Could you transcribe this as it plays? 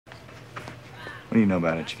What do you know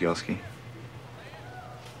about it, JJ65C?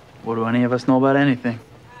 What do any of us know about anything?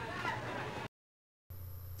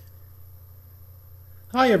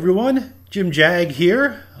 Hi everyone, Jim Jag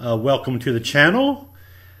here. Welcome to the channel.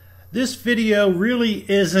 This video really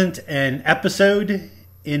isn't an episode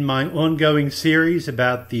in my ongoing series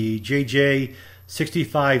about the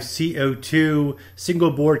JJ65C02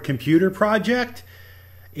 single board computer project.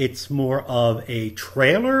 It's more of a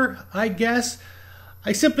trailer, I guess.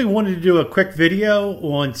 I simply wanted to do a quick video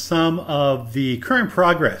on some of the current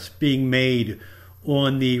progress being made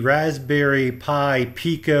on the Raspberry Pi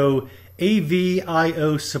Pico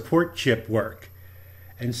A support chip work.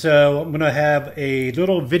 And so I'm going to have a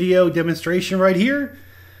little video demonstration right here.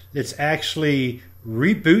 Let's actually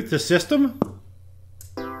reboot the system.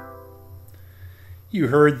 You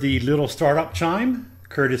heard the little startup chime,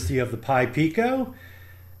 courtesy of the Pi Pico.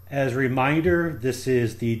 As a reminder, this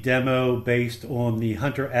is the demo based on the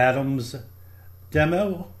Hunter Adams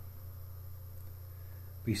demo.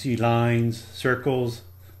 We see lines, circles,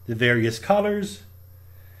 the various colors.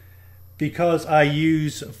 Because I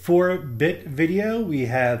use 4-bit video, we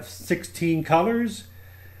have 16 colors.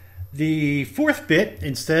 The 4th bit,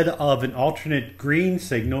 instead of an alternate green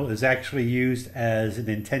signal, is actually used as an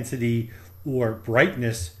intensity or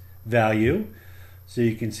brightness value. So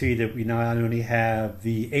you can see that we not only have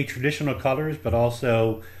the traditional colors, but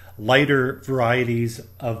also lighter varieties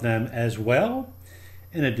of them as well.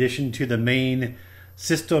 In addition to the main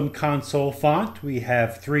system console font, we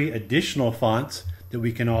have 3 additional fonts that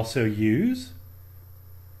we can also use.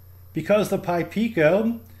 Because the Pi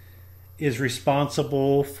Pico is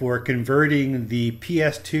responsible for converting the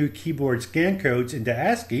PS2 keyboard scan codes into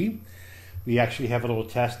ASCII, we actually have a little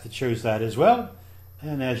test that shows that as well.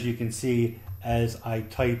 And as you can see, as I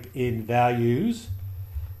type in values,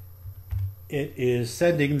 it is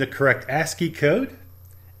sending the correct ASCII code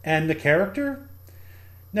and the character.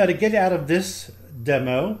 Now to get out of this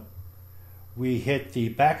demo, we hit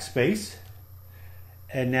the backspace,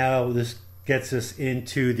 and now this gets us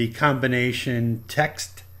into the combination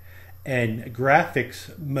text and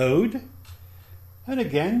graphics mode. And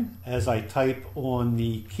again, as I type on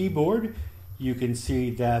the keyboard, you can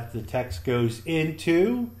see that the text goes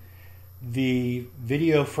into the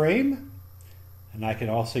video frame, and I can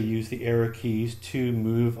also use the arrow keys to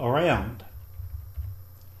move around.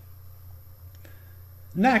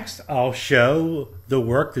 Next, I'll show the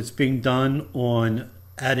work that's being done on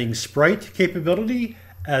adding sprite capability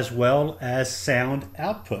as well as sound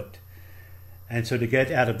output. And so to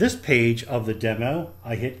get out of this page of the demo,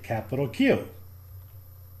 I hit capital Q.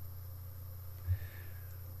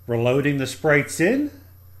 We're loading the sprites in,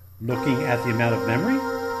 looking at the amount of memory.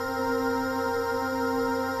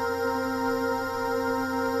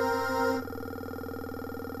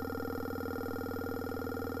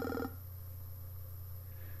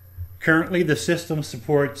 Currently, the system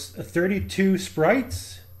supports 32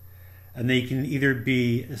 sprites, and they can either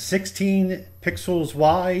be 16 pixels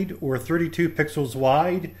wide or 32 pixels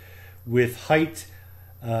wide, with height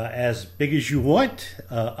as big as you want,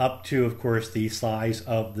 up to, of course, the size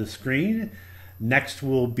of the screen. Next,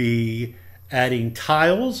 we'll be adding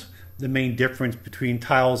tiles. The main difference between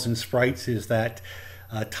tiles and sprites is that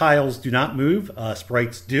tiles do not move,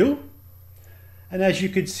 sprites do. And as you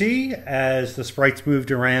could see, as the sprites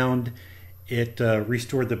moved around, it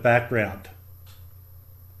restored the background.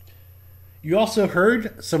 You also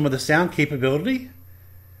heard some of the sound capability.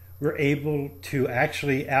 We're able to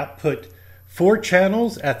actually output 4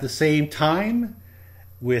 channels at the same time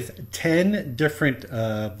with 10 different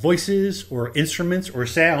voices or instruments or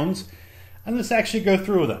sounds. And let's actually go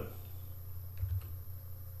through them.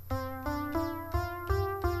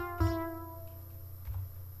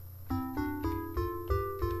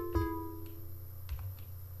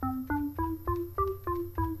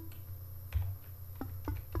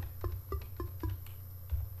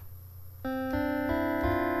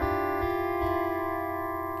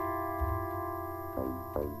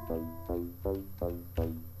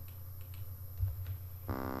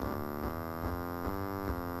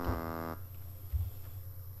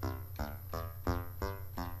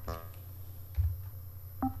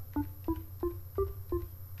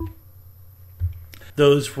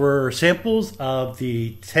 Those were samples of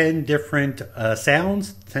the 10 different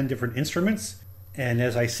sounds, 10 different instruments. And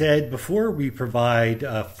as I said before, we provide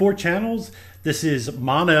 4 channels. This is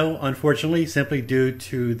mono, unfortunately, simply due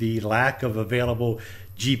to the lack of available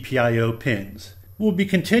GPIO pins. We'll be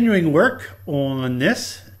continuing work on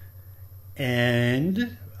this,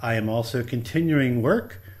 and I am also continuing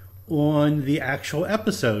work on the actual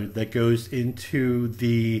episode that goes into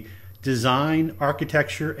the design,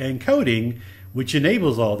 architecture, and coding, which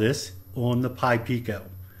enables all this on the Pi Pico.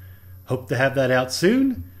 Hope to have that out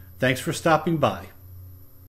soon. Thanks for stopping by.